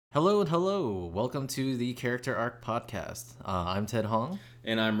Hello and hello. Welcome to the Character Arc Podcast. I'm Ted Hong.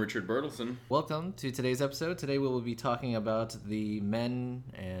 And I'm Richard Bertelson. Welcome to today's episode. Today we will be talking about the men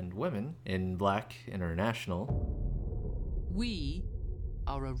and women in Black International. We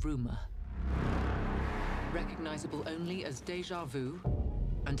are a rumor. Recognizable only as deja vu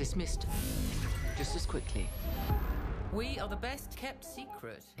and dismissed just as quickly. We are the best kept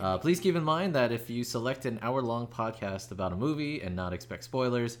secret. Please keep in mind that if you select an hour-long podcast about a movie and not expect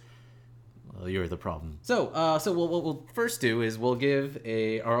spoilers, well, you're the problem. So what we'll first do is we'll give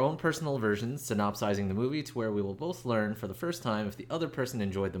our own personal versions, synopsizing the movie to where we will both learn for the first time if the other person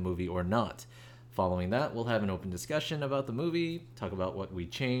enjoyed the movie or not. Following that, we'll have an open discussion about the movie, talk about what we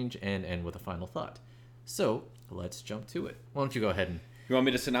change, and end with a final thought. So, let's jump to it. Why don't you go ahead and... You want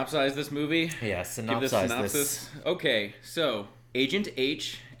me to synopsize this movie? Yeah, Give this synopsis? This. Okay, so Agent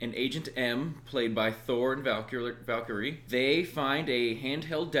H and Agent M, played by Thor and Valkyrie, they find a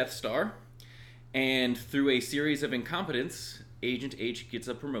handheld Death Star, and through a series of incompetence, Agent H gets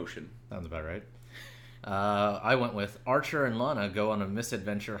a promotion. Sounds about right. I went with Archer and Lana go on a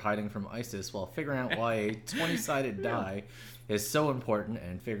misadventure hiding from ISIS while figuring out why a 20-sided die is so important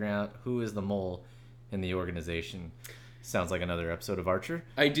and figuring out who is the mole in the organization. Sounds like another episode of Archer.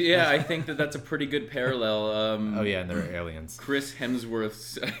 I think that's a pretty good parallel. Oh yeah, and they're aliens. Chris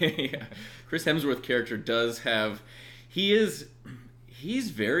Hemsworth's character does have. He's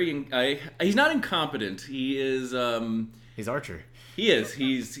very. He's not incompetent. He is. He's Archer. He is.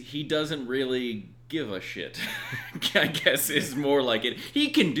 He doesn't really give a shit. I guess is more like it.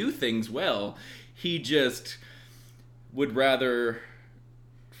 He can do things well. He just would rather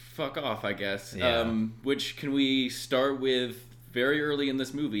fuck off, I guess. Yeah. Which can we start with very early in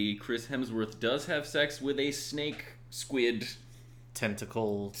this movie? Chris Hemsworth does have sex with a snake, squid,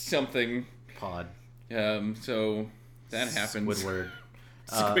 tentacle, something pod. So that happens. Squidward.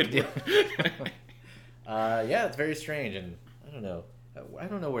 Squidward. Yeah, it's very strange, and I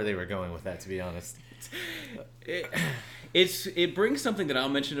don't know where they were going with that, to be honest. It brings something that I'll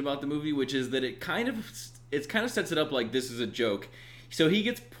mention about the movie, which is that it kind of sets it up like this is a joke. So he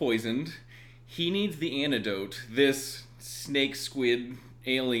gets poisoned. He needs the antidote. This snake squid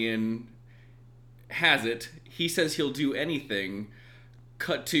alien has it. He says he'll do anything.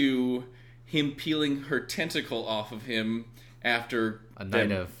 Cut to him peeling her tentacle off of him after a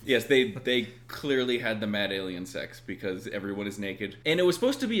night of... Yes, they clearly had the mad alien sex because everyone is naked. And it was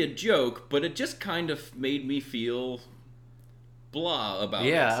supposed to be a joke, but it just kind of made me feel blah about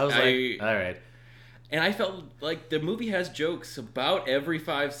it. Yeah, I was like, all right. And I felt like the movie has jokes about every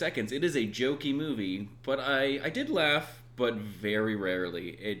 5 seconds. It is a jokey movie, but I did laugh, but very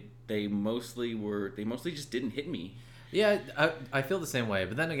rarely. They mostly just didn't hit me. Yeah, I feel the same way.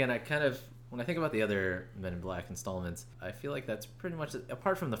 But then again, when I think about the other Men in Black installments, I feel like that's pretty much,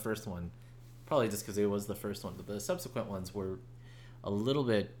 apart from the first one, probably just because it was the first one, but the subsequent ones were a little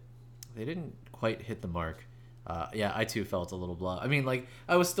bit, they didn't quite hit the mark. Yeah, I too felt a little blah. I mean, like,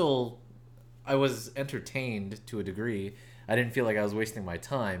 I was entertained to a degree. I didn't feel like I was wasting my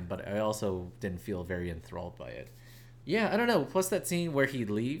time, but I also didn't feel very enthralled by it. Yeah, I don't know. Plus that scene where he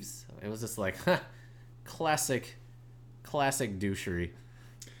leaves, it was just like, classic douchery.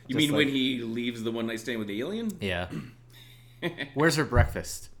 You mean when he leaves the one night stand with the alien? Yeah. Where's her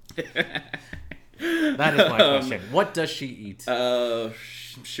breakfast? That is my question. What does she eat? I'm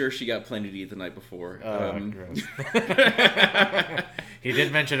sure she got plenty to eat the night before. Gross. He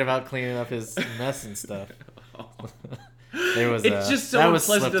did mention about cleaning up his mess and stuff. It's just so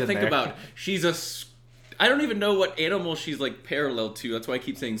unpleasant to think about. I don't even know what animal she's like parallel to. That's why I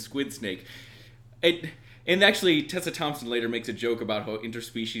keep saying squid snake. And actually, Tessa Thompson later makes a joke about how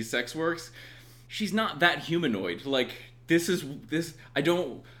interspecies sex works. She's not that humanoid. Like this. I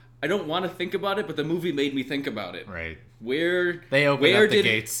don't want to think about it, but the movie made me think about it. Right. Where the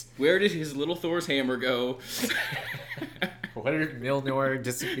gates. Where did his little Thor's hammer go? Where did Mjolnir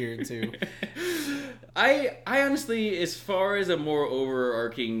disappear to? I honestly, as far as a more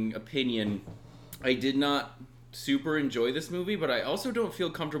overarching opinion, I did not super enjoy this movie, but I also don't feel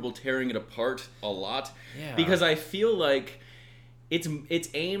comfortable tearing it apart a lot. Yeah. Because I feel like it's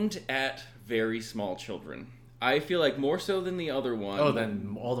aimed at very small children. I feel like more so than the other one. Oh,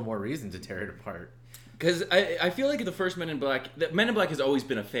 then all the more reason to tear it apart. Because I feel like the first Men in Black has always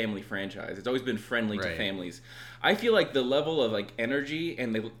been a family franchise. It's always been friendly to families. I feel like the level of like energy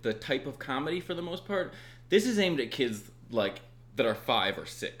and the type of comedy for the most part, this is aimed at kids like that are 5 or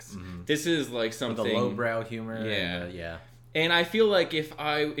 6. Mm-hmm. This is like something with the lowbrow humor. Yeah, yeah. And I feel like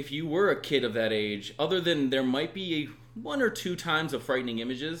if you were a kid of that age, other than there might be 1 or 2 times of frightening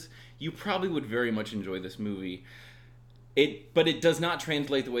images, you probably would very much enjoy this movie. But it does not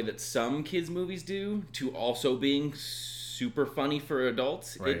translate the way that some kids movies do to also being super funny for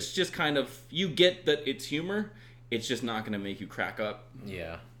adults. Right. It's just kind of, you get that it's humor. It's just not going to make you crack up.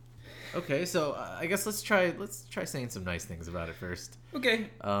 Yeah. Okay, so I guess let's try saying some nice things about it first. Okay.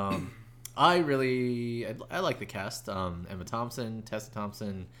 I like the cast. Emma Thompson, Tessa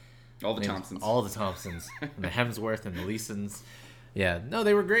Thompson, All the Thompsons. all the Thompsons, and the Hemsworth and the Leesons. Yeah, no,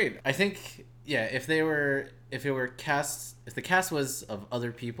 they were great. I think, yeah, if the cast was of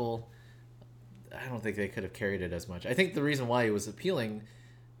other people, I don't think they could have carried it as much. I think the reason why it was appealing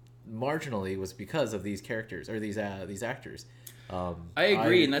marginally was because of these characters or these actors. I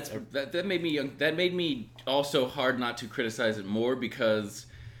agree, and that made me also hard not to criticize it more, because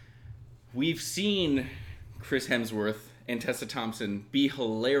we've seen Chris Hemsworth and Tessa Thompson be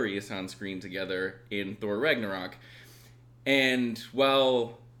hilarious on screen together in Thor Ragnarok. And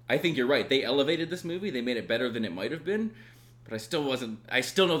while I think you're right, they elevated this movie, they made it better than it might have been, but I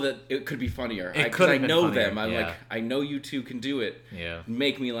still know that it could be funnier. Because I know them. I'm like, I know you two can do it. Yeah.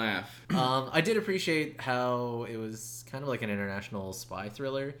 Make me laugh. I did appreciate how it was kind of like an international spy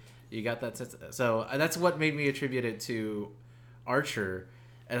thriller. You got that sense. So that's what made me attribute it to Archer.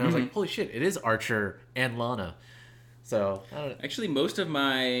 And I was like, holy shit, it is Archer and Lana. So I don't know. Actually, most of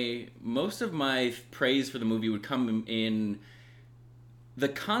my praise for the movie would come in the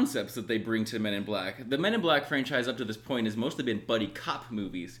concepts that they bring to Men in Black. The Men in Black franchise up to this point has mostly been buddy cop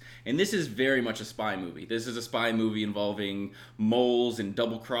movies, and this is very much a spy movie. This is a spy movie involving moles and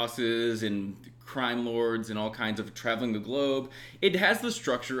double crosses and crime lords and all kinds of traveling the globe. It has the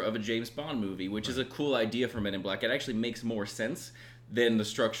structure of a James Bond movie, which is a cool idea for Men in Black. It actually makes more sense than the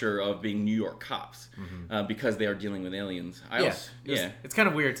structure of being New York cops, because they are dealing with aliens. It's kind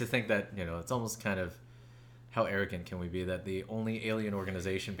of weird to think that, it's almost kind of, how arrogant can we be that the only alien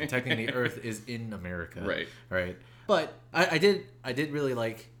organization protecting the Earth is in America? Right. But I did really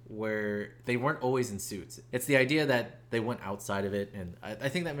like where they weren't always in suits. It's the idea that they went outside of it, and I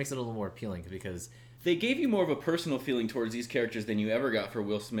think that makes it a little more appealing, because they gave you more of a personal feeling towards these characters than you ever got for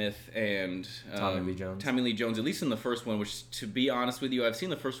Will Smith and Tommy Lee Jones. At least in the first one, which, to be honest with you, I've seen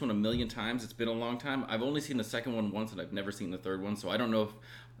the first one 1,000,000 times. It's been a long time. I've only seen the second one once, and I've never seen the third one. So I don't know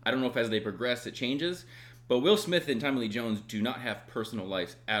if as they progress it changes. But Will Smith and Tommy Lee Jones do not have personal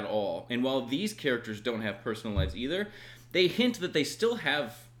lives at all. And while these characters don't have personal lives either, they hint that they still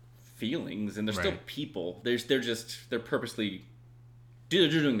have feelings, and they're still people. They're purposely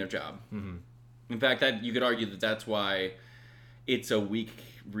doing their job. Mm-hmm. In fact, that you could argue that that's why it's a weak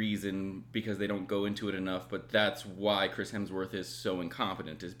reason, because they don't go into it enough. But that's why Chris Hemsworth is so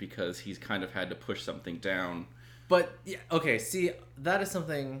incompetent, is because he's kind of had to push something down. But yeah, okay, see, that is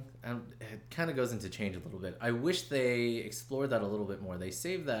something, it kind of goes into change a little bit. I wish they explored that a little bit more. They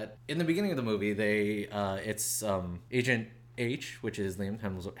saved that in the beginning of the movie. It's Agent H, which is Liam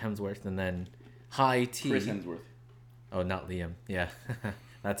Hemsworth, and then High T. Chris Hemsworth. Oh, not Liam. Yeah.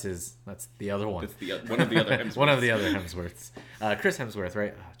 That's the other one. It's one of the other Hemsworths. One of the other Hemsworths. Chris Hemsworth,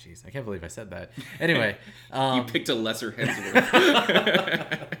 right? Oh, jeez. I can't believe I said that. Anyway. You picked a lesser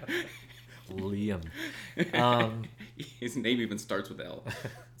Hemsworth. Liam. His name even starts with L.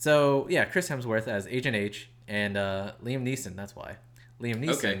 So, yeah, Chris Hemsworth as Agent H, and Liam Neeson, that's why. Liam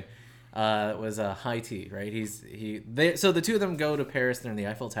Neeson was High T, right? So the two of them go to Paris, they're in the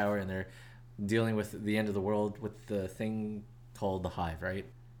Eiffel Tower, and they're dealing with the end of the world with the thing called the Hive, right?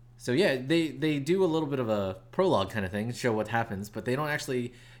 So yeah, they do a little bit of a prologue kind of thing, show what happens, but you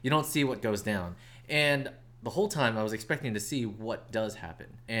don't see what goes down. And the whole time I was expecting to see what does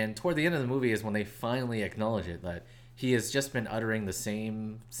happen. And toward the end of the movie is when they finally acknowledge it, that he has just been uttering the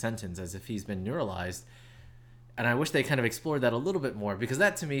same sentence as if he's been neuralized. And I wish they kind of explored that a little bit more, because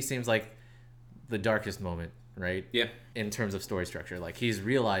that to me seems like the darkest moment, right? Yeah. In terms of story structure. Like, he's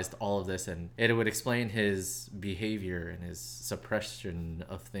realized all of this, and it would explain his behavior and his suppression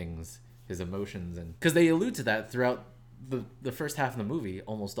of things, his emotions. And because they allude to that throughout the first half of the movie,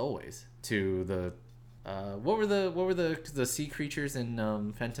 almost always, to the what were the sea creatures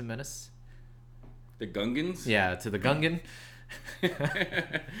in Phantom Menace? The Gungans? Yeah, to the Gungan.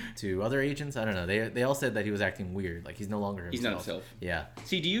 To other agents, I don't know. They all said that he was acting weird, like he's no longer himself. He's not himself. Yeah.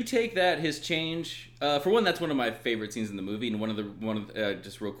 See, do you take that his change? For one, that's one of my favorite scenes in the movie, and one of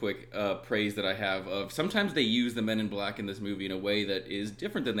just real quick praise that I have of sometimes they use the Men in Black in this movie in a way that is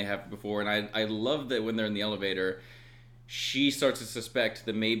different than they have before, and I love that when they're in the elevator, she starts to suspect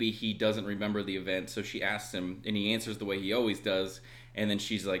that maybe he doesn't remember the event, so she asks him, and he answers the way he always does. And then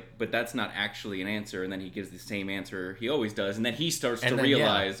she's like, but that's not actually an answer. And then he gives the same answer he always does. And then he starts to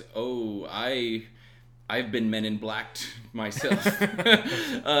realize, oh, I I've been Men in Blacked myself.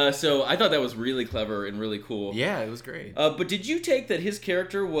 So I thought that was really clever and really cool. Yeah, it was great. But did you take that his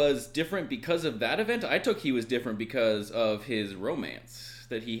character was different because of that event? I took he was different because of his romance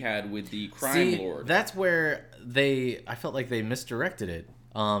that he had with the crime lord. That's where I felt like they misdirected it.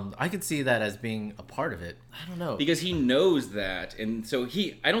 I could see that as being a part of it. I don't know. Because he knows that, and so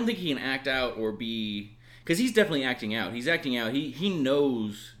I don't think he can act out or be... Because he's definitely acting out. He's acting out. He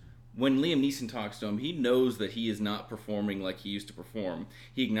knows... When Liam Neeson talks to him, he knows that he is not performing like he used to perform.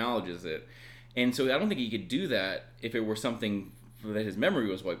 He acknowledges it. And so I don't think he could do that if it were something that his memory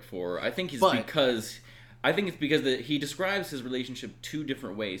was wiped for. I think it's because he describes his relationship two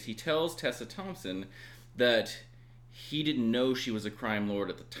different ways. He tells Tessa Thompson that he didn't know she was a crime lord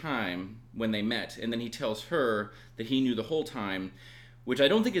at the time when they met. And then he tells her that he knew the whole time, which I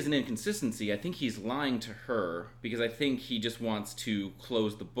don't think is an inconsistency. I think he's lying to her because I think he just wants to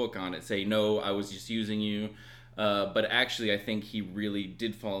close the book on it, say, no, I was just using you. But actually, I think he really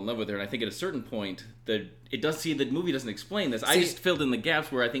did fall in love with her. And I think at a certain point, the movie doesn't explain this. I just filled in the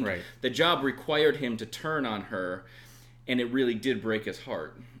gaps where I think the job required him to turn on her, and it really did break his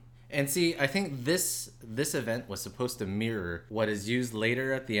heart. And see, I think this event was supposed to mirror what is used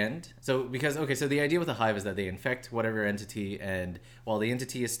later at the end. So the idea with the hive is that they infect whatever entity, and while the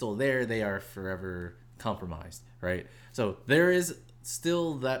entity is still there, they are forever compromised, right? So there is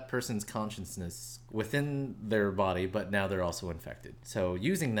still that person's consciousness within their body, but now they're also infected. So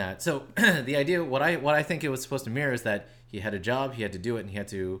using that, the idea, what I think it was supposed to mirror is that he had a job, he had to do it, and he had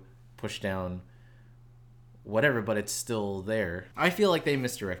to push down whatever, but it's still there. I feel like they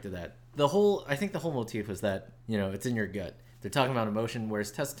misdirected that. I think the whole motif was that, it's in your gut. They're talking about emotion,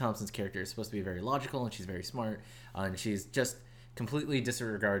 whereas Tessa Thompson's character is supposed to be very logical, and she's very smart, and she's just completely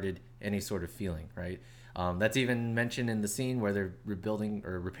disregarded any sort of feeling, right? That's even mentioned in the scene where they're rebuilding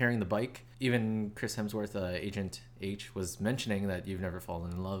or repairing the bike. Even Chris Hemsworth, Agent H, was mentioning that you've never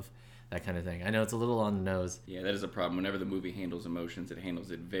fallen in love, that kind of thing. I know it's a little on the nose. Yeah, that is a problem. Whenever the movie handles emotions, it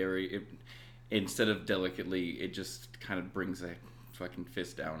handles it instead of delicately, it just kind of brings a fucking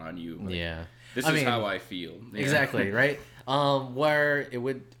fist down on you. Like, yeah. This is how I feel. Yeah. Exactly, right? Where it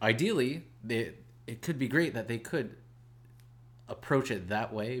would, ideally, it could be great that they could approach it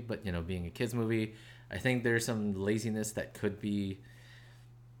that way, but, being a kid's movie, I think there's some laziness that could be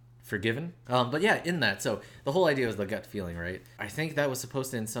forgiven. But yeah, in that, so the whole idea was the gut feeling, right? I think that was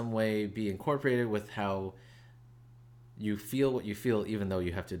supposed to in some way be incorporated with how you feel what you feel even though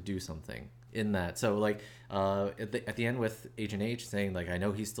you have to do something. In that, so at the end with Agent H saying I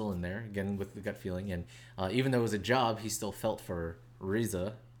know he's still in there again with the gut feeling, and even though it was a job, he still felt for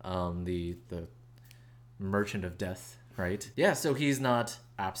Riza, the merchant of death, right? Yeah, so he's not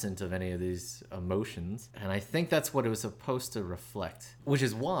absent of any of these emotions, and I think that's what it was supposed to reflect, which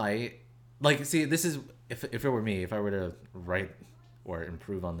is why, this is if it were me, if I were to write or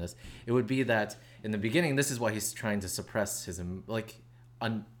improve on this, it would be that in the beginning, this is why he's trying to suppress his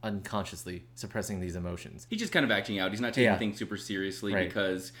unconsciously suppressing these emotions. He's just kind of acting out. He's not taking things super seriously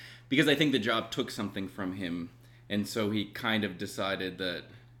because I think the job took something from him, and so he kind of decided that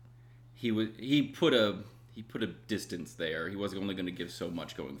he put a distance there. He wasn't only going to give so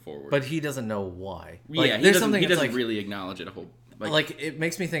much going forward. But he doesn't know why. He doesn't really acknowledge it a whole. It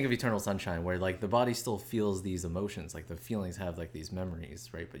makes me think of Eternal Sunshine, where the body still feels these emotions, the feelings have these memories,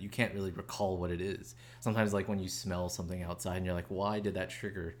 right? But you can't really recall what it is. Sometimes when you smell something outside and you're why did that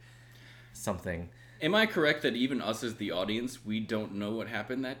trigger something? Am I correct that even us as the audience, we don't know what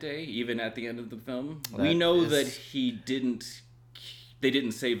happened that day, even at the end of the film? We know that they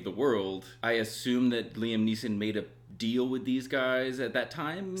didn't save the world. I assume that Liam Neeson made a deal with these guys at that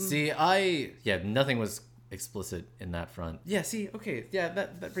time. See, nothing was explicit in that front. Yeah, see, okay, yeah,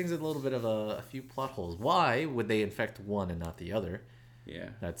 that brings a little bit of a few plot holes. Why would they infect one and not the other? Yeah.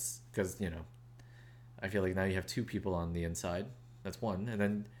 That's because, I feel now you have two people on the inside. That's one. And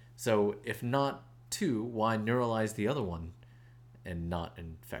then, so if not two, why neuralize the other one and not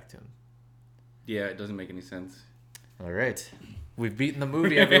infect him? Yeah, it doesn't make any sense. All right. We've beaten the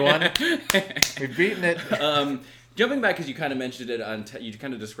movie, everyone. We've beaten it. Jumping back, because you kind of mentioned it you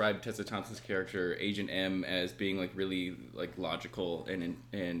kind of described Tessa Thompson's character, Agent M, as being really logical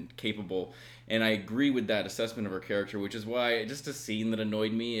and capable, and I agree with that assessment of her character, which is why just a scene that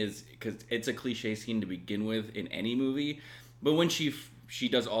annoyed me is because it's a cliche scene to begin with in any movie, but when she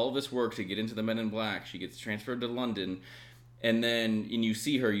does all of this work to get into the Men in Black, she gets transferred to London, and you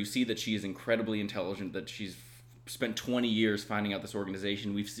see that she is incredibly intelligent, that she's spent 20 years finding out this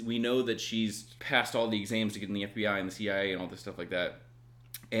organization. We know that she's passed all the exams to get in the FBI and the CIA and all this stuff like that.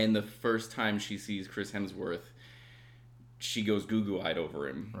 And the first time she sees Chris Hemsworth, she goes goo-goo-eyed over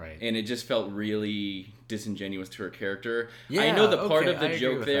him. Right. And it just felt really disingenuous to her character. Yeah, I know that part okay, of the I agree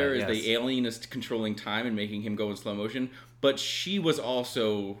joke with there that, is yes. the alien is controlling time and making him go in slow motion, but she was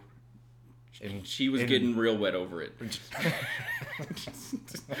also... She was getting real wet over it.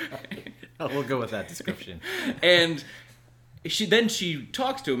 We'll go with that description. And she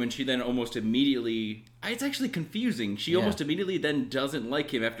talks to him, and she then almost immediately... It's actually confusing. She almost immediately then doesn't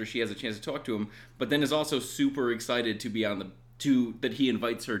like him after she has a chance to talk to him, but then is also super excited to be on the... that he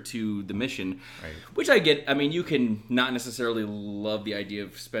invites her to the mission. Right. Which I get. I mean, you can not necessarily love the idea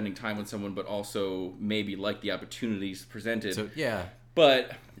of spending time with someone, but also maybe like the opportunities presented. So, yeah.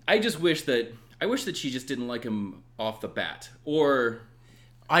 But I just wish that... she just didn't like him off the bat. Or...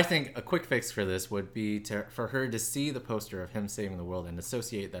 I think a quick fix for this would be for her to see the poster of him saving the world and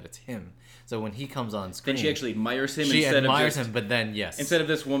associate that it's him. So when he comes on screen, then she actually admires him. She instead admires of just, him, but then instead of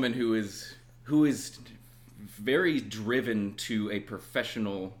this woman who is very driven to a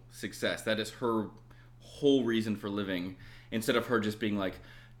professional success. That is her whole reason for living. Instead of her just being like,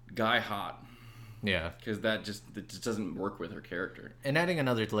 guy hot. Yeah. Because that just doesn't work with her character. And adding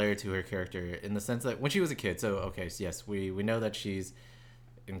another layer to her character in the sense that when she was a kid, so okay, so yes, we know that she's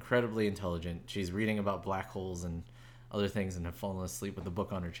incredibly intelligent. She's reading about black holes and other things and have fallen asleep with a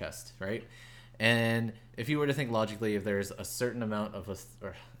book on her chest, right? And if you were to think logically, if there's a certain amount of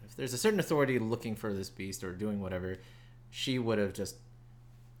or if there's a certain authority looking for this beast or doing whatever, she would have just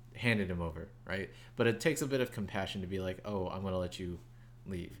handed him over, right? But it takes a bit of compassion to be like, oh, I'm going to let you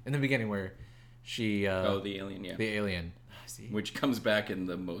leave. In the beginning where she... the alien, yeah. The alien. See? Which comes back in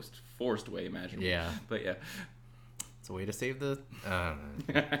the most forced way imaginable. Yeah. But yeah. It's a way to save the...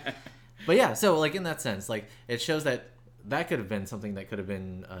 But yeah, so like in that sense, like it shows that could have been something that could have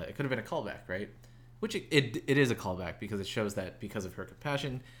been... it could have been a callback, right? Which it is a callback because it shows that because of her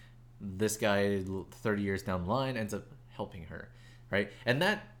compassion, this guy 30 years down the line ends up helping her, right? And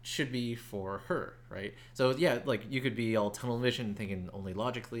that should be for her, right? So yeah, like you could be all tunnel vision thinking only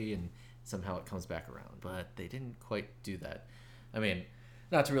logically and somehow it comes back around, but they didn't quite do that. I mean,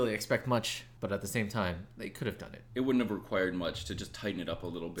 not to really expect much, but at the same time, they could have done it. It wouldn't have required much to just tighten it up a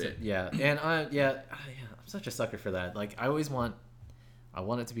little bit. So, yeah, and I'm such a sucker for that. Like I want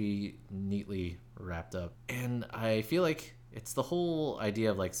it to be neatly wrapped up, and I feel like it's the whole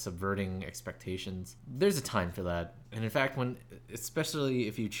idea of like subverting expectations. There's a time for that, and in fact, especially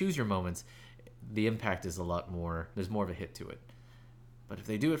if you choose your moments, the impact is a lot more. There's more of a hit to it. But if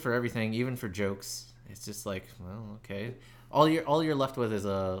they do it for everything, even for jokes, it's just like, well, okay. All you're left with is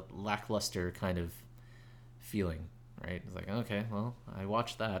a lackluster kind of feeling, right? It's like, okay, well, I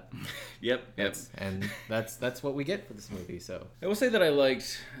watched that. Yep. And that's what we get for this movie. So I will say that I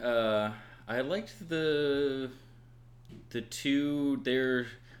liked the two. They're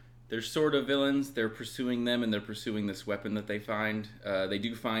sort of villains. They're pursuing them, and they're pursuing this weapon that they find. They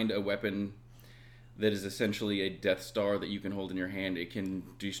do find a weapon that is essentially a Death Star that you can hold in your hand. It can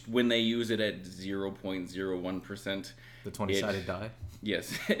just, when they use it at 0.01%, the 20-sided die.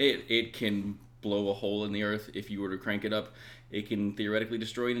 Yes, it can blow a hole in the earth if you were to crank it up. It can theoretically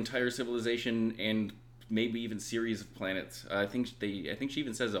destroy an entire civilization and maybe even series of planets. I think she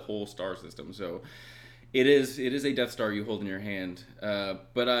even says a whole star system. So it is a Death Star you hold in your hand.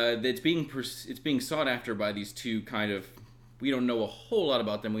 But it's being sought after by these two kind of. We don't know a whole lot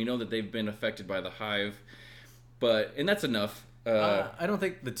about them. We know that they've been affected by the Hive, and that's enough. I don't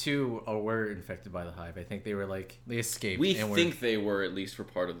think the two were infected by the Hive. I think they were like they escaped. We think they were, at least for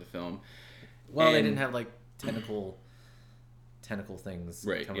part of the film. Well, they didn't have like tentacle things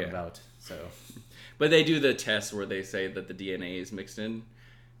coming yeah. about. So, but they do the test where they say that the DNA is mixed in.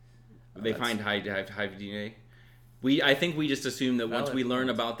 They find Hive DNA. I think we just assume that once we learn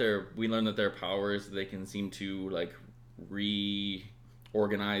that their powers, they can seem to like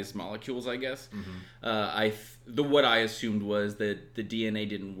reorganize molecules, I guess. Mm-hmm. What I assumed was that the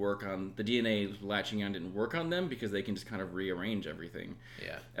DNA latching on didn't work on them because they can just kind of rearrange everything.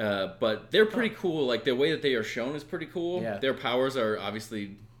 Yeah. But they're pretty cool. Like the way that they are shown is pretty cool. Yeah. Their powers are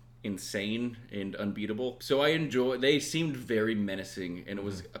obviously insane and unbeatable. So they seemed very menacing, and it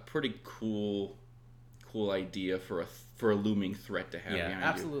was a pretty cool idea for a looming threat to have behind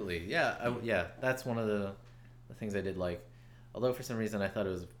absolutely. you. Yeah, that's one of the things I did like. Although for some reason I thought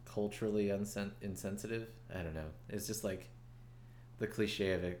it was culturally insensitive. I don't know. It's just like the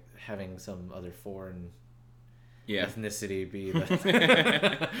cliche of it having some other foreign ethnicity be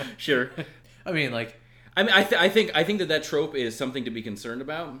the... Sure. I mean, like... I think that trope is something to be concerned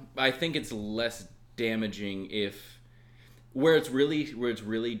about. I think it's less damaging where it's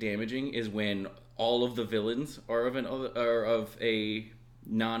really damaging is when all of the villains are of a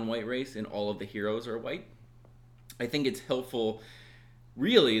non-white race and all of the heroes are white. I think it's helpful.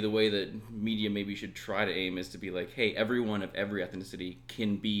 Really, the way that media maybe should try to aim is to be like, hey, everyone of every ethnicity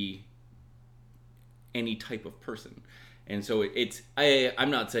can be any type of person. And so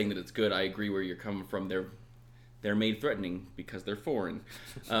I'm not saying that it's good. I agree where you're coming from. They're made threatening because they're foreign.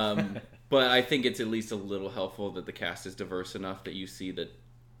 But I think it's at least a little helpful that the cast is diverse enough that you see that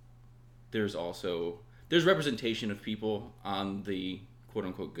there's representation of people on the quote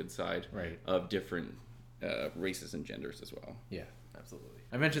unquote good side Right. of different races and genders as well. Yeah, absolutely.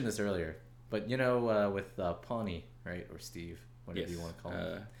 I mentioned this earlier, but with Pawnee, right, or Steve, whatever Yes. you want to call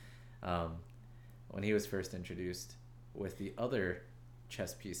him, when he was first introduced with the other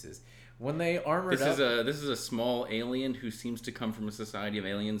chess pieces, when they armored This up, is a small alien who seems to come from a society of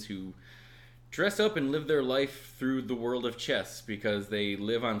aliens who dress up and live their life through the world of chess because they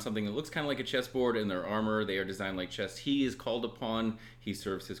live on something that looks kind of like a chessboard. In their armor, they are designed like chess. He is called upon. He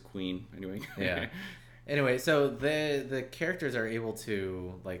serves his queen. Anyway. yeah. Anyway, so the characters are able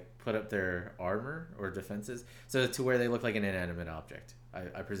to like put up their armor or defenses so to where they look like an inanimate object,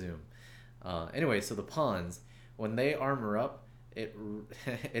 I presume. Anyway, so the pawns, when they armor up,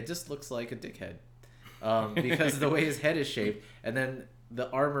 it just looks like a dickhead, because the way his head is shaped, and then the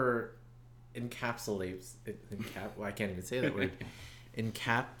armor encapsulates well, I can't even say that word,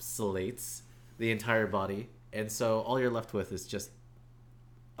 encapsulates the entire body, and so all you're left with is just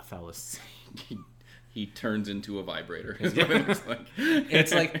a phallus. He turns into a vibrator. Is what it looks like.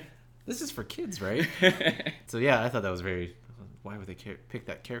 It's like, this is for kids, right? So yeah, I thought that was very. Why would they pick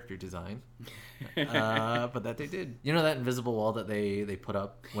that character design? But that they did. You know that invisible wall that they put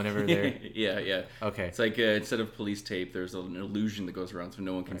up whenever they're... Yeah. Okay. It's like instead of police tape, there's an illusion that goes around so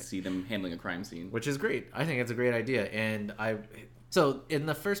no one can see them handling a crime scene. Which is great. I think it's a great idea. And so in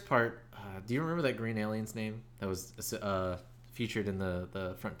the first part, do you remember that green alien's name that was featured in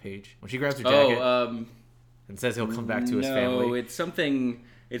the front page when she grabs her jacket and says he'll come back to his family? No, it's something.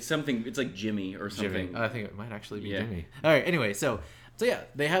 It's like Jimmy or something. Jimmy. I think it might actually be Jimmy. All right. Anyway, so yeah,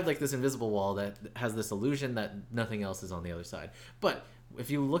 they have like this invisible wall that has this illusion that nothing else is on the other side. But if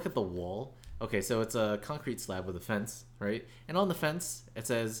you look at the wall, okay, so it's a concrete slab with a fence, right? And on the fence it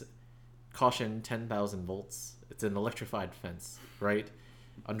says caution 10,000 volts. It's an electrified fence, right?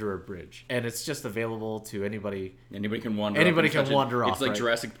 Under a bridge, and it's just available to anybody. Anybody can wander. Anybody can wander off. It's like right?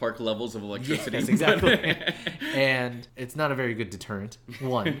 Jurassic Park levels of electricity. Yes, exactly. And it's not a very good deterrent.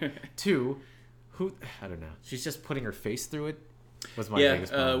 1, 2, I don't know. She's just putting her face through it. Was my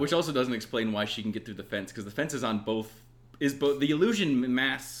biggest problem. Which also doesn't explain why she can get through the fence because the fence is on both. The illusion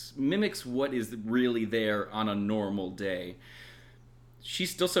mass mimics what is really there on a normal day. She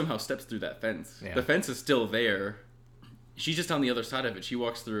still somehow steps through that fence. Yeah. The fence is still there. She's just on the other side of it. She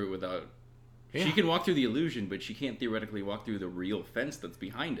walks through it without... Yeah. She can walk through the illusion, but she can't theoretically walk through the real fence that's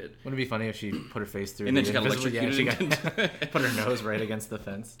behind it. Wouldn't it be funny if she put her face through and then she got electrocuted? Yeah, she got put her nose right against the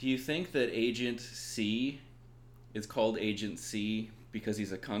fence. Do you think that Agent C is called Agent C because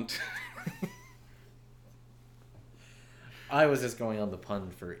he's a cunt? I was just going on the pun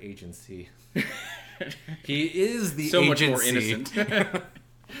for agency. He is the so agency. Much more innocent.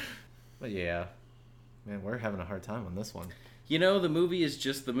 But yeah. Man, we're having a hard time on this one. You know, the movie is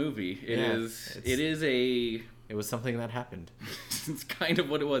just the movie. It was something that happened. It's kind of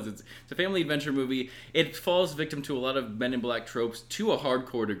what it was. It's a family adventure movie. It falls victim to a lot of Men in Black tropes to a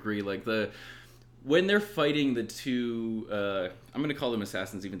hardcore degree. Like when they're fighting the two, I'm going to call them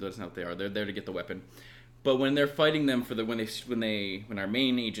assassins, even though it's not what they are. They're there to get the weapon. But when they're fighting them when our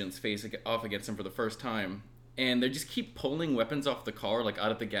main agents face off against them for the first time. And they just keep pulling weapons off the car, like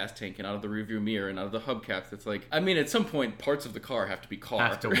out of the gas tank and out of the rearview mirror and out of the hubcaps. It's like, I mean, at some point, parts of the car have to be car.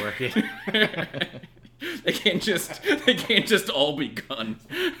 Have to work it. They can't just all be gun.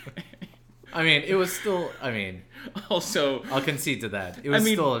 I mean, it was still. I mean, also, I'll concede to that. It was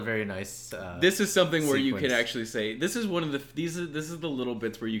still a very nice. This is something where sequence. you can actually say this is one of the this is the little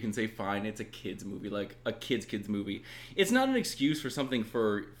bits where you can say, fine, it's a kids movie, like a kids movie. It's not an excuse for something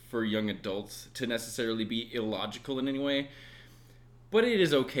for young adults to necessarily be illogical in any way, but it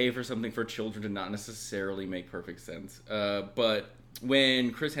is okay for something for children to not necessarily make perfect sense. But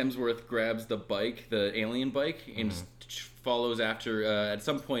when Chris Hemsworth grabs the bike, the alien bike, and follows after, at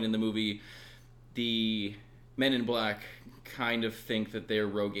some point in the movie, the Men in Black kind of think that they're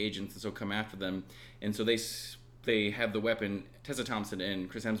rogue agents and so come after them, and so they have the weapon, Tessa Thompson and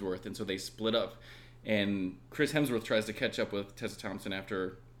Chris Hemsworth, and so they split up, and Chris Hemsworth tries to catch up with Tessa Thompson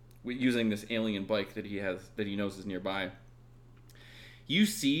after using this alien bike that he knows is nearby. You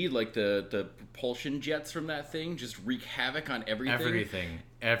see, like, the propulsion jets from that thing just wreak havoc on everything.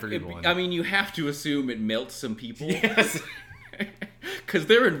 Everyone. I mean, you have to assume it melts some people. Yes. because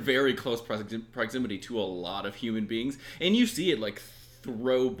they're in very close proximity to a lot of human beings, and you see it like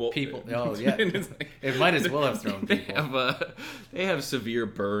throw people. Oh yeah, like, it might as well have thrown people. They have severe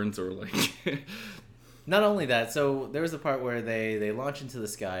burns or like. Not only that, so there was a part where they launch into the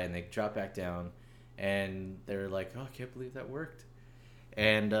sky and they drop back down, and they're like, "Oh, I can't believe that worked."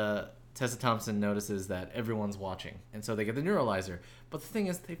 And Tessa Thompson notices that everyone's watching, and so they get the neuralizer. But the thing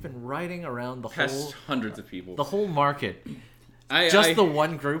is, they've been riding around the whole hundreds of people, the whole market. The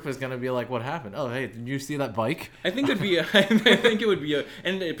one group is going to be like, "What happened? Oh, hey, did you see that bike?" I think it would be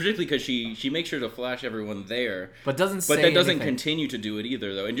and particularly because she makes sure to flash everyone there, but doesn't. But that doesn't anything. Continue to do it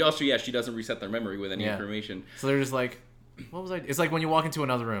either, though. And also, she doesn't reset their memory with any information. So they're just like, "What was I?" It's like when you walk into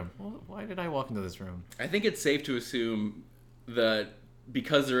another room. Well, why did I walk into this room? I think it's safe to assume that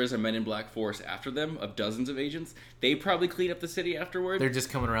because there is a Men in Black force after them of dozens of agents, they probably clean up the city afterward. They're just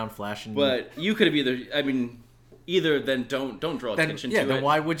coming around flashing. But you could have either then don't draw attention to it. Then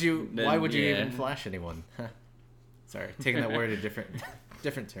why would you even flash anyone? Sorry, taking that word a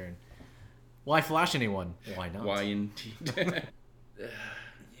different turn. Why flash anyone? Why not? Why indeed?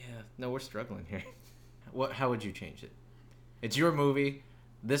 No, we're struggling here. How would you change it? It's your movie.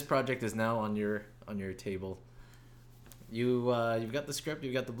 This project is now on your table. You've got the script,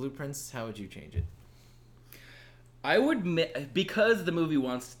 you've got the blueprints. How would you change it? I would, because the movie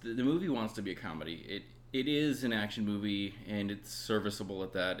wants to be a comedy. It is an action movie, and it's serviceable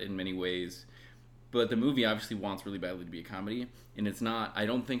at that in many ways. But the movie obviously wants really badly to be a comedy, and it's not. I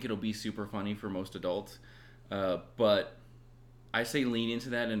don't think it'll be super funny for most adults. But I say lean into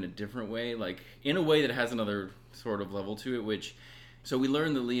that in a different way, like in a way that has another sort of level to it, so we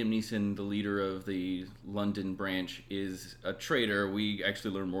learned that Liam Neeson, the leader of the London branch, is a traitor. We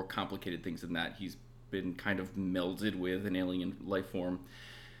actually learn more complicated things than that. He's been kind of melded with an alien life form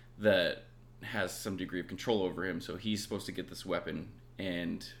that has some degree of control over him, so he's supposed to get this weapon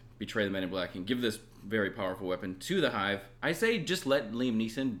and betray the Men in Black and give this very powerful weapon to the Hive. I say just let Liam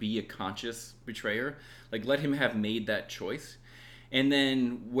Neeson be a conscious betrayer. Like, let him have made that choice. And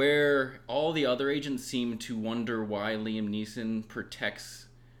then where all the other agents seem to wonder why Liam Neeson protects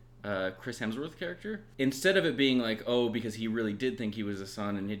Chris Hemsworth's character, instead of it being like, oh, because he really did think he was a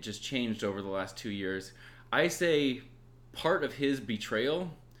son and it just changed over the last 2 years, I say part of his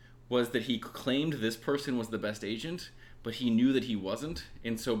betrayal was that he claimed this person was the best agent, but he knew that he wasn't.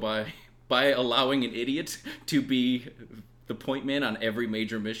 And so by allowing an idiot to be the point man on every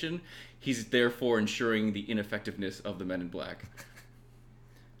major mission, he's therefore ensuring the ineffectiveness of the Men in Black.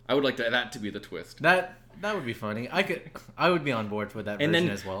 I would like that to be the twist. That would be funny. I would be on board with that version then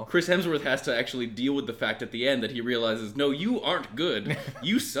as well. Chris Hemsworth has to actually deal with the fact at the end that he realizes, no, you aren't good.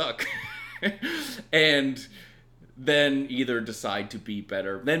 You suck. And then either decide to be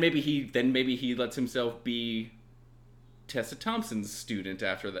better. Then maybe he lets himself be Tessa Thompson's student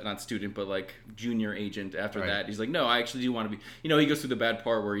after that. Not student, but like junior agent after that. He's like, no, I actually do want to be. He goes through the bad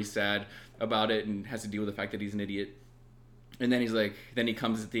part where he's sad about it and has to deal with the fact that he's an idiot. And then he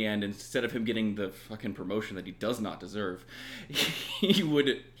comes at the end, and instead of him getting the fucking promotion that he does not deserve, he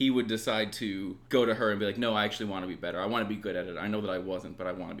would decide to go to her and be like, no, I actually want to be better. I want to be good at it. I know that I wasn't, but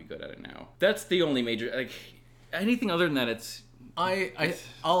I want to be good at it now. That's the only major, like, anything other than that,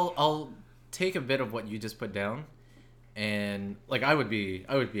 I'll take a bit of what you just put down, and like I would be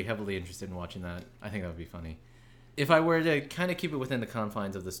heavily interested in watching that. I think that would be funny. If I were to kind of keep it within the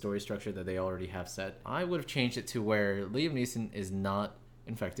confines of the story structure that they already have set, I would have changed it to where Liam Neeson is not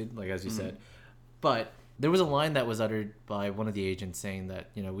infected, like as you said. But there was a line that was uttered by one of the agents saying that,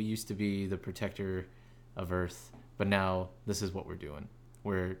 we used to be the protector of Earth, but now this is what we're doing.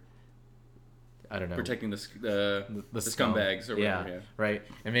 We're, I don't know, protecting the scumbags or whatever. Yeah, right.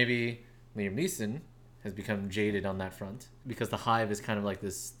 And maybe Liam Neeson has become jaded on that front because the Hive is kind of like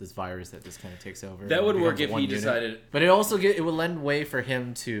this virus that just kind of takes over. That would work if he decided. But it would lend way for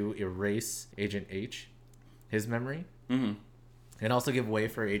him to erase Agent H, his memory, and also give way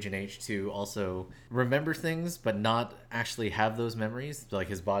for Agent H to also remember things, but not actually have those memories. Like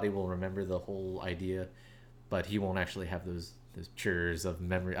his body will remember the whole idea, but he won't actually have those chures of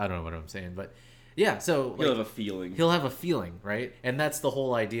memory. I don't know what I'm saying, but. Yeah, so he'll have a feeling. He'll have a feeling, right? And that's the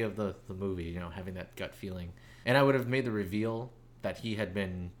whole idea of the movie, having that gut feeling. And I would have made the reveal that he had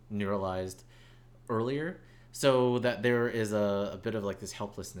been neuralized earlier, so that there is a bit of like this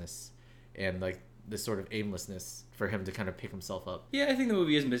helplessness and like this sort of aimlessness for him to kind of pick himself up. Yeah, I think the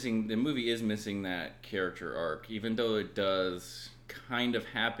movie is missing that character arc, even though it does kind of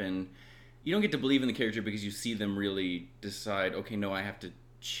happen. You don't get to believe in the character because you see them really decide, okay, no, I have to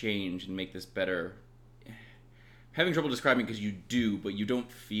change and make this better. Having trouble describing because you do, but you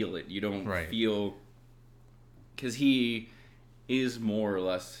don't feel it. You don't feel, because he is more or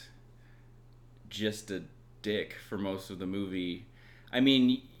less just a dick for most of the movie. I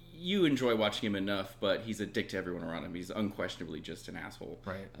mean, you enjoy watching him enough, but he's a dick to everyone around him. He's unquestionably just an asshole.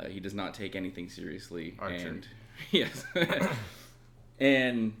 Right. He does not take anything seriously. Archer. And yes.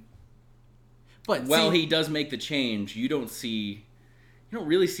 And But while see, he does make the change, you don't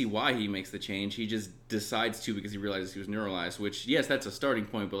really see why he makes the change. He just decides to because he realizes he was neuralized, which, yes, that's a starting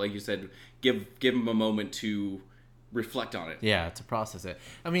point, but like you said, give him a moment to reflect on it. yeah, to process it.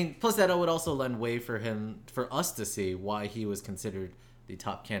 I mean, plus that would also lend way for us to see why he was considered the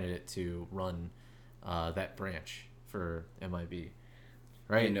top candidate to run that branch for MIB.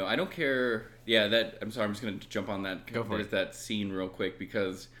 Right? No, I don't care. Yeah, I'm sorry, I'm just going to jump on that. Go for it. That scene real quick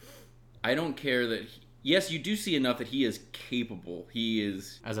because I don't care that... yes, you do see enough that he is capable. He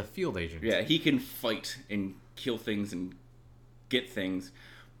is... as a field agent. Yeah, he can fight and kill things and get things.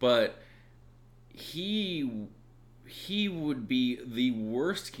 But he would be the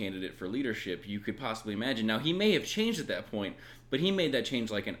worst candidate for leadership you could possibly imagine. Now, he may have changed at that point, but he made that change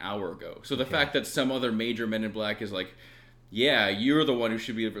like an hour ago. So the fact that some other major Men in Black is like, yeah, you're the one who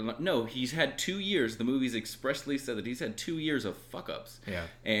should be... No, he's had 2 years. The movie's expressly said that he's had 2 years of fuck-ups. Yeah.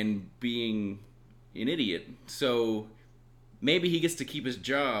 And being an idiot. So maybe he gets to keep his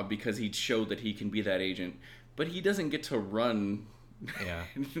job because he showed that he can be that agent. But he doesn't get to run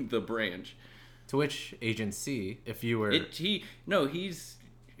the branch. To which Agent C, if you were... he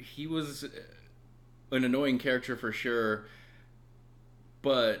was an annoying character for sure,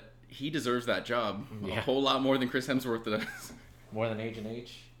 but he deserves that job a whole lot more than Chris Hemsworth does. More than Agent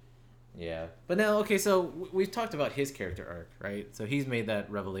H? Yeah. But now, okay, so we've talked about his character arc, right? So he's made that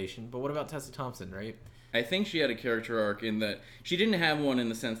revelation. But what about Tessa Thompson, right? I think she had a character arc in that she didn't have one in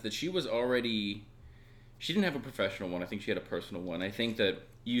the sense that she was already... She didn't have a professional one. I think she had a personal one. I think that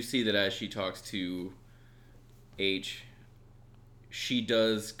you see that as she talks to H, she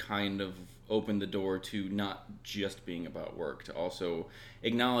does kind of open the door to not just being about work, to also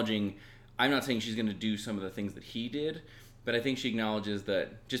acknowledging... I'm not saying she's going to do some of the things that he did, but I think she acknowledges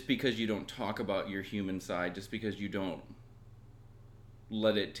that just because you don't talk about your human side, just because you don't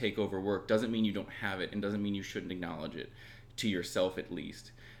let it take over work, doesn't mean you don't have it, and doesn't mean you shouldn't acknowledge it, to yourself at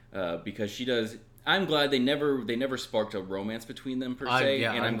least. Because she does... I'm glad they never sparked a romance between them per se,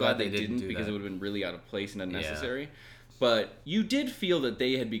 and I'm glad they didn't because it would have been really out of place and unnecessary. Yeah. But you did feel that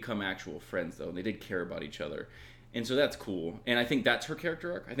they had become actual friends, though, and they did care about each other. And so that's cool. And I think that's her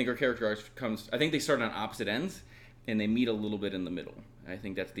character arc. I think her character arc comes... I think they start on opposite ends, and they meet a little bit in the middle. I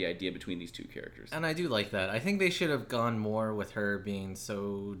think that's the idea between these two characters. And I do like that. I think they should have gone more with her being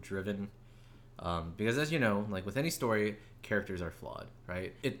so driven. Because as you know, like with any story, characters are flawed,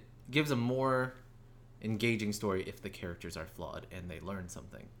 right? It gives a more engaging story if the characters are flawed and they learn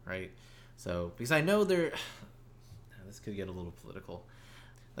something, right? So, because I know they're... this could get a little political.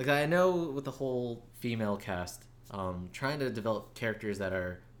 Like, I know with the whole female cast, trying to develop characters that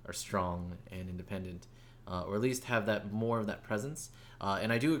are strong and independent, or at least have that more of that presence.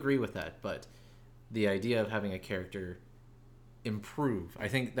 And I do agree with that, but the idea of having a character improve, I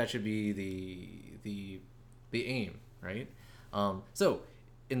think that should be the aim, right? So,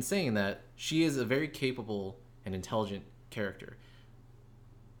 in saying that, she is a very capable and intelligent character.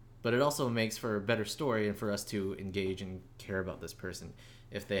 But it also makes for a better story and for us to engage and care about this person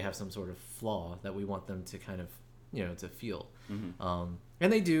if they have some sort of flaw that we want them to kind of, to feel. Mm-hmm.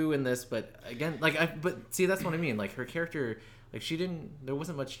 And they do in this, but again, but see, that's what I mean. Like, her character, like, there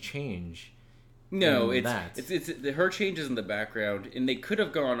wasn't much change. No, it's her changes in the background, and they could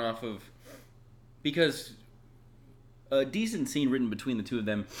have gone off of, because a decent scene written between the two of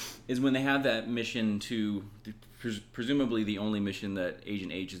them is when they have that mission to, presumably the only mission that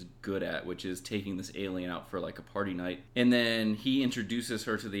Agent H is good at, which is taking this alien out for like a party night. And then he introduces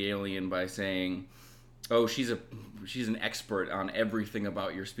her to the alien by saying, oh, she's an expert on everything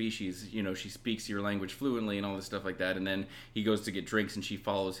about your species. She speaks your language fluently and all this stuff like that. And then he goes to get drinks and she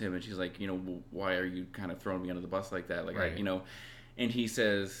follows him and she's like, why are you kind of throwing me under the bus like that? Like, right. And he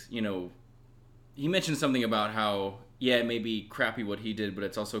says, he mentioned something about how, yeah, it may be crappy what he did, but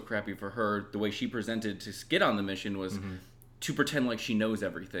it's also crappy for her. The way she presented to get on the mission was to pretend like she knows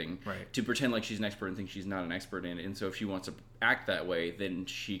everything. Right. To pretend like she's an expert and think she's not an expert in it. And so if she wants to act that way, then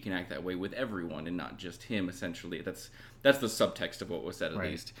she can act that way with everyone and not just him, essentially. That's the subtext of what was said, at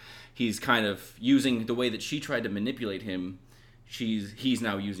least. He's kind of using the way that she tried to manipulate him, he's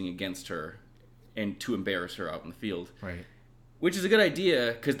now using against her and to embarrass her out in the field. Right. Which is a good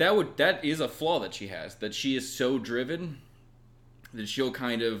idea, because that is a flaw that she has, that she is so driven that she'll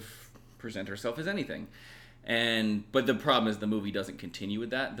kind of present herself as anything. But the problem is the movie doesn't continue with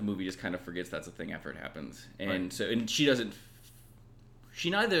that. The movie just kind of forgets that's a thing after it happens. And she doesn't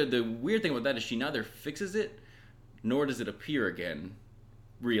the weird thing about that is she neither fixes it nor does it appear again.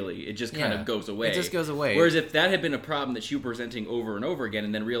 Really, it just kind of goes away. It just goes away. Whereas if that had been a problem that she was presenting over and over again,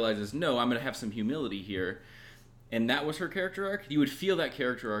 and then realizes, no, I'm going to have some humility here, and that was her character arc, you would feel that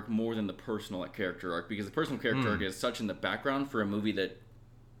character arc more than the personal character arc, because the personal character arc is such in the background for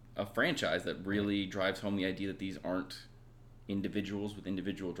a franchise that really drives home the idea that these aren't individuals with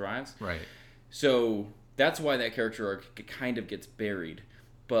individual drives. Right. So that's why that character arc kind of gets buried.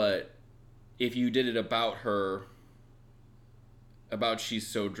 But if you did it about her, about she's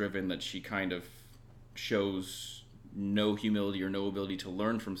so driven that she kind of shows no humility or no ability to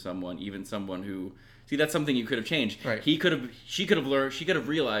learn from someone, even someone who, see, that's something you could have changed. Right. She could have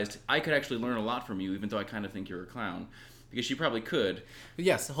realized, I could actually learn a lot from you, even though I kind of think you're a clown. Because she probably could. But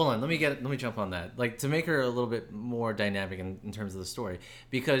yes, hold on. Let me jump on that. Like, to make her a little bit more dynamic in terms of the story,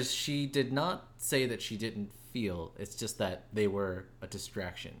 because she did not say that she didn't feel. It's just that they were a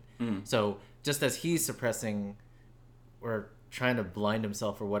distraction. So just as he's suppressing or trying to blind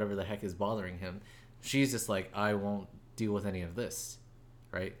himself or whatever the heck is bothering him, she's just like, I won't deal with any of this,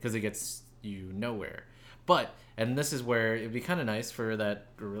 right? Because it gets you nowhere. But, and this is where it'd be kind of nice for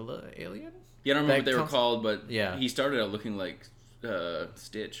that gorilla alien. Yeah, I don't remember what they were called, but yeah, he started out looking like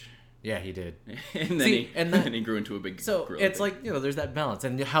Stitch. Yeah, he did. And then he grew into a big So gorilla it's thing. like, there's that balance,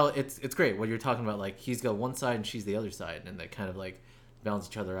 and how it's great what you're talking about. Like, he's got one side and she's the other side, and they kind of like balance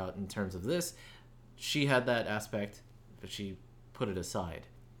each other out in terms of this. She had that aspect, but she put it aside,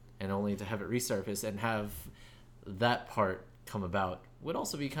 and only to have it resurface and have that part come about would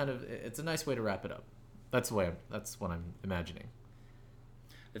also be kind of, it's a nice way to wrap it up. That's what I'm imagining.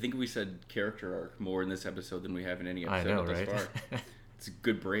 I think we said character arc more in this episode than we have in any episode I know, thus right? far. It's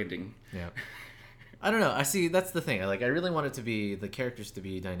good branding. Yeah. I don't know. I see. That's the thing. I really want it to be the characters to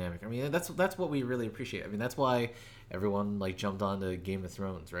be dynamic. I mean, that's what we really appreciate. I mean, that's why everyone like jumped onto Game of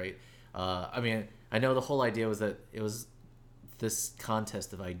Thrones, right? I mean, I know the whole idea was that it was this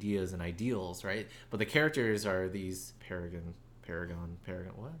contest of ideas and ideals, right? But the characters are these Paragon.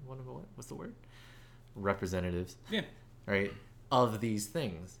 What's the word? Representatives. Yeah. Right. Of these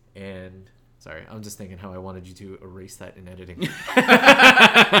things. And sorry, I'm just thinking how I wanted you to erase that in editing.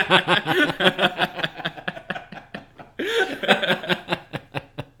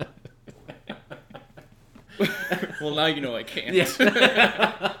 Well, now you know I can't. Yeah.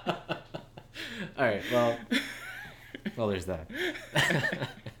 All right. Well, there's that.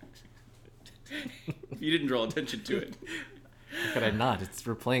 You didn't draw attention to it. How could I not? It's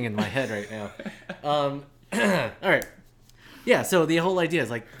replaying in my head right now. All right. Yeah, so the whole idea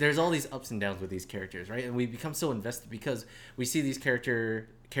is like there's all these ups and downs with these characters, right? And we become so invested because we see these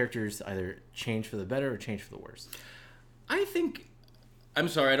characters either change for the better or change for the worse. I think, I'm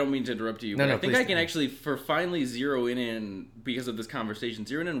sorry, I don't mean to interrupt you, No, but I think please I can actually, for finally zero in because of this conversation,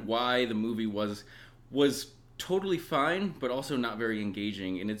 zero in why the movie was totally fine, but also not very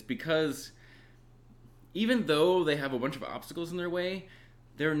engaging. And it's because even though they have a bunch of obstacles in their way,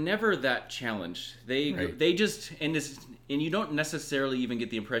 they're never that challenged. They just, and you don't necessarily even get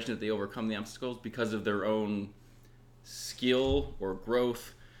the impression that they overcome the obstacles because of their own skill or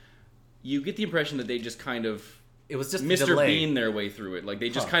growth. You get the impression that they just kind of, it was just Mr. delay. Bean their way through it. Like they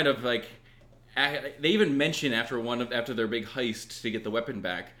just kind of like, they even mention after their big heist to get the weapon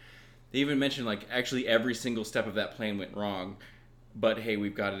back, they even mention like actually every single step of that plan went wrong, but hey,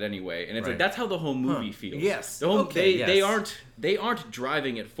 we've got it anyway. And it's like that's how the whole movie feels. Yes. The whole, Okay, they aren't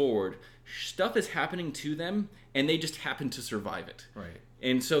driving it forward. Stuff is happening to them, and they just happen to survive it. Right.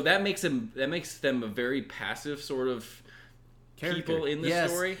 And so that makes them a very passive sort of people in the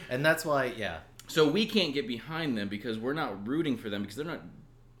story. And that's why, So we can't get behind them because we're not rooting for them because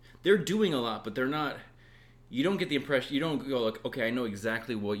they're doing a lot, but they're not. You don't get the impression. You don't go like, okay, I know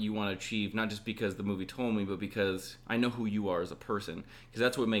exactly what you want to achieve, not just because the movie told me, but because I know who you are as a person. Because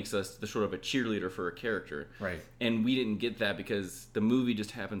that's what makes us the sort of a cheerleader for a character. Right. And we didn't get that because the movie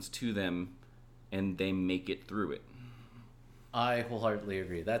just happens to them, and they make it through it. I wholeheartedly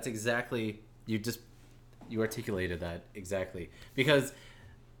agree. That's exactly, you articulated that exactly. Because,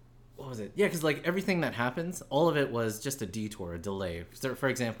 what was it? Yeah, because like everything that happens, all of it was just a detour, a delay. So, for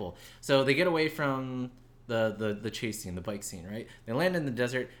example, so they get away from the chase scene, the bike scene, right? They land in the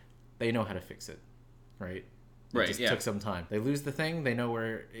desert, they know how to fix it, right? It just took some time. They lose the thing, they know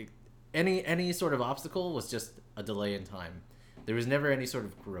where any sort of obstacle was just a delay in time. There was never any sort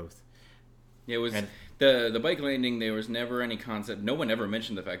of growth. Yeah, it was the bike landing. There was never any concept. No one ever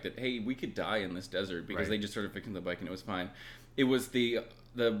mentioned the fact that hey, we could die in this desert because they just started fixing the bike and it was fine. It was the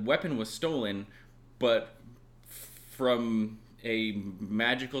weapon was stolen, but from a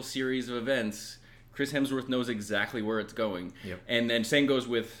magical series of events, Chris Hemsworth knows exactly where it's going. Yep. And then same goes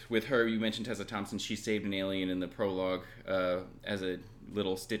with her. You mentioned Tessa Thompson. She saved an alien in the prologue as a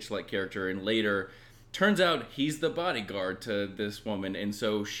little Stitch-like character, and later turns out he's the bodyguard to this woman, and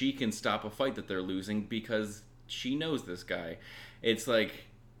so she can stop a fight that they're losing because she knows this guy. It's like,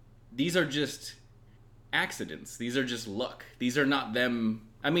 these are just accidents. These are just luck. These are not them.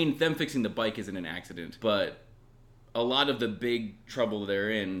 I mean, them fixing the bike isn't an accident, but a lot of the big trouble they're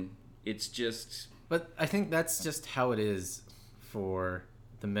in, it's just... But I think that's just how it is for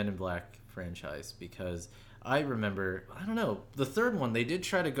the Men in Black franchise, because I remember, I don't know, the third one, they did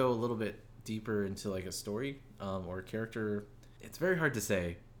try to go a little bit deeper into like a story or a character. It's very hard to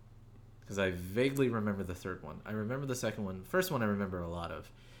say because I vaguely remember the third one. I remember the second one. First one I remember a lot of.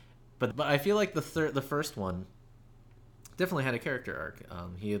 But I feel like the first one definitely had a character arc.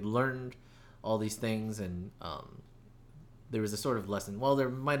 He had learned all these things, and there was a sort of lesson. Well, there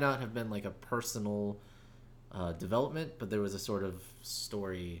might not have been like a personal development, but there was a sort of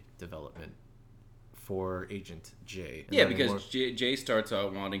story development for Agent J. Yeah, because Jay starts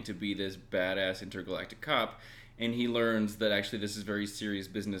out wanting to be this badass intergalactic cop, and he learns that actually this is very serious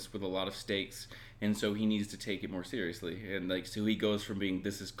business with a lot of stakes, and so he needs to take it more seriously. And like, so he goes from being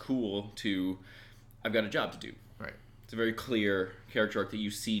this is cool to I've got a job to do. Right. It's a very clear character arc that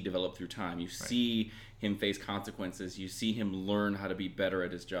you see develop through time. You see him face consequences. You see him learn how to be better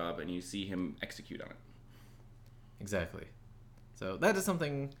at his job, and you see him execute on it. Exactly. So that is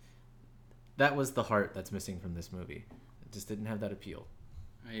something. That was the heart that's missing from this movie. It just didn't have that appeal.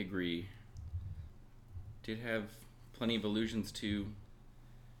 I agree. Did have plenty of allusions to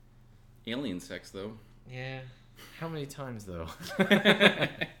alien sex, though. Yeah. How many times, though?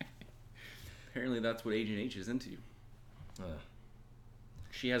 Apparently that's what Agent H is into.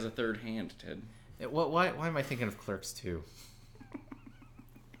 She has a third hand, Ted. Why am I thinking of Clerks 2?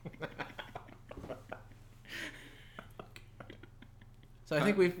 So I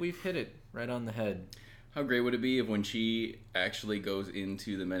think we've hit it right on the head. How great would it be if when she actually goes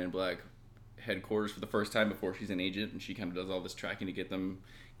into the Men in Black headquarters for the first time before she's an agent, and she kind of does all this tracking to get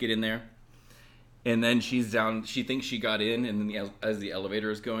in there, and then she's down. She thinks she got in, and then as the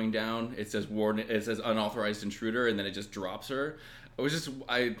elevator is going down, it says unauthorized intruder, and then it just drops her.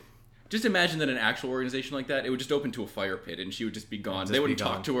 I just imagine that an actual organization like that, it would just open to a fire pit, and she would just be gone. They wouldn't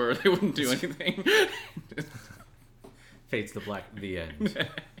talk to her. They wouldn't do anything. Fades to black. The end.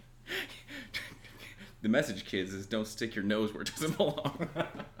 The message, kids, is don't stick your nose where it doesn't belong.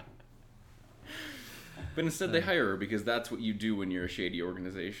 But instead they hire her because that's what you do when you're a shady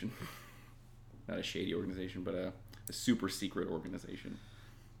organization. Not a shady organization, but a super secret organization.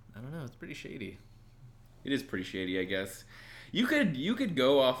 I don't know. It's pretty shady. It is pretty shady, I guess. You could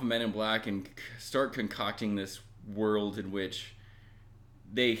go off of Men in Black and start concocting this world in which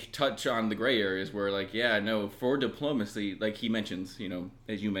they touch on the gray areas where, like, yeah, no, for diplomacy, like he mentions,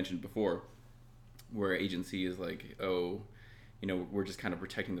 as you mentioned before, where agency is like, oh, we're just kind of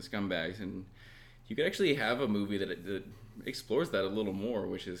protecting the scumbags. And you could actually have a movie that explores that a little more,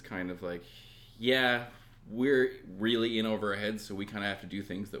 which is kind of like, yeah, we're really in over our heads, so we kind of have to do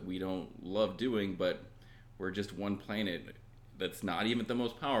things that we don't love doing, but we're just one planet that's not even the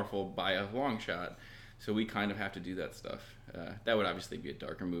most powerful by a long shot. So we kind of have to do that stuff. That would obviously be a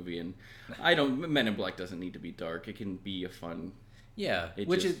darker movie, and Men in Black doesn't need to be dark. It can be a fun. Yeah,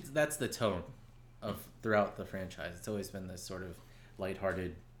 that's the tone of throughout the franchise. It's always been this sort of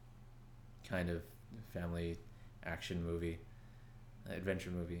lighthearted kind of family action movie,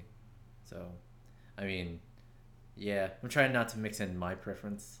 adventure movie. So, I mean, yeah, I'm trying not to mix in my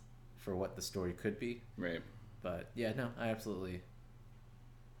preference for what the story could be. Right. But yeah, no,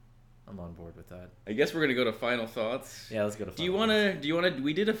 I'm on board with that. I guess we're gonna go to final thoughts. Yeah, let's go to. Do you wanna?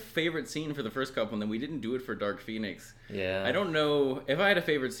 We did a favorite scene for the first couple, and then we didn't do it for Dark Phoenix. Yeah. I don't know if I had a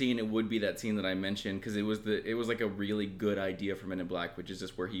favorite scene. It would be that scene that I mentioned because it was like a really good idea for Men in Black, which is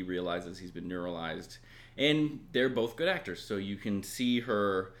just where he realizes he's been neuralized, and they're both good actors, so you can see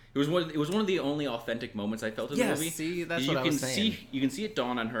her. It was one of the only authentic moments I felt in the movie. See, that's what I was saying. You can see it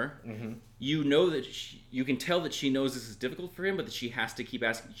dawn on her. Mm-hmm. You know that you can tell that she knows this is difficult for him, but that she has to keep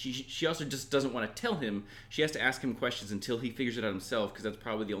asking. She also just doesn't want to tell him. She has to ask him questions until he figures it out himself, because that's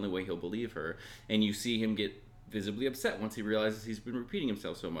probably the only way he'll believe her. And you see him get visibly upset once he realizes he's been repeating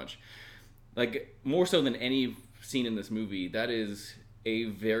himself so much. Like, more so than any scene in this movie, that is a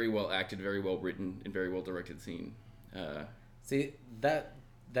very well acted, very well written, and very well directed scene. See, that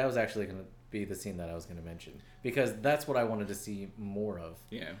was actually going to be the scene that I was going to mention, because that's what I wanted to see more of.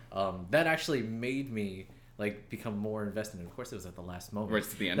 Yeah. That actually made me become more invested. And of course, it was at the last moment. Right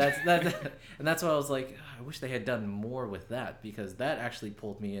to the end. And that's why I was like, I wish they had done more with that, because that actually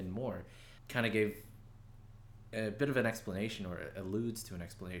pulled me in more. kind of gave a bit of an explanation, or alludes to an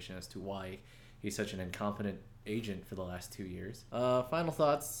explanation as to why he's such an incompetent agent for the last 2 years. Final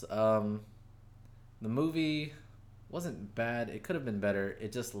thoughts. The movie wasn't bad. It could have been better.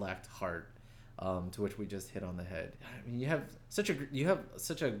 It just lacked heart, to which we just hit on the head. I mean, you have such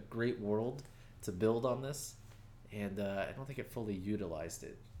a great world to build on this, and I don't think it fully utilized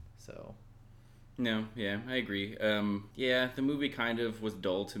it. So. No, yeah, I agree. Yeah, the movie kind of was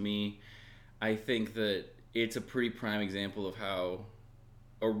dull to me. I think that it's a pretty prime example of how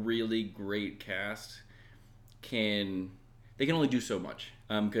a really great cast can only do so much,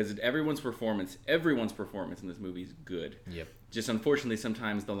 because everyone's performance in this movie is good. Yep. Just unfortunately,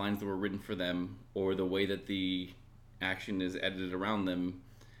 sometimes the lines that were written for them, or the way that the action is edited around them,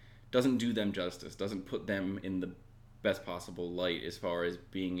 doesn't do them justice, doesn't put them in the best possible light as far as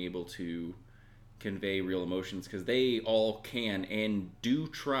being able to convey real emotions, because they all can and do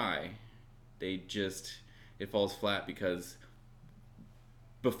try. It falls flat because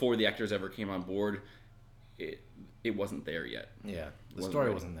before the actors ever came on board, it wasn't there yet. Yeah, the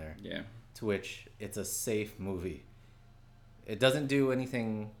story wasn't there. Yeah. To which it's a safe movie. It doesn't do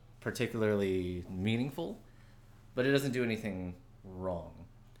anything particularly meaningful, but it doesn't do anything wrong.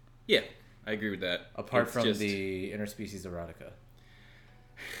 Yeah, I agree with that. Apart from the interspecies erotica.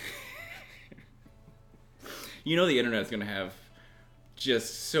 You know the internet's going to have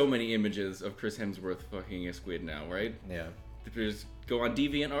just so many images of Chris Hemsworth fucking a squid now, right? Yeah. Just go on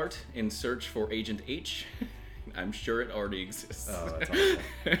DeviantArt and search for Agent H. I'm sure it already exists. Oh, that's awful.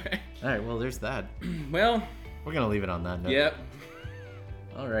 All right, well, there's that. Well, we're going to leave it on that note. Yep.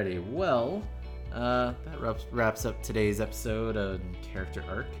 Alrighty, well, that wraps up today's episode of Character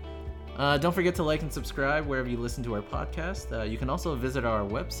Arc. Don't forget to like and subscribe wherever you listen to our podcast. You can also visit our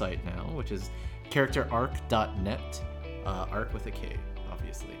website now, which is characterarc.net. Arc with a K,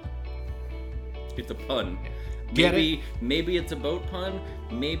 obviously. It's a pun. Get maybe it's a boat pun.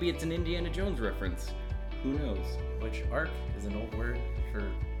 Maybe it's an Indiana Jones reference. Who knows? Which arc is an old word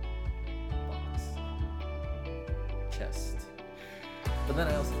for box. Chest. But then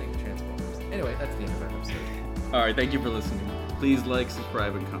I also think Transformers. Anyway, that's the end of our episode. All right, thank you for listening. Please like,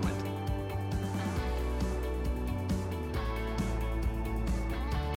 subscribe, and comment.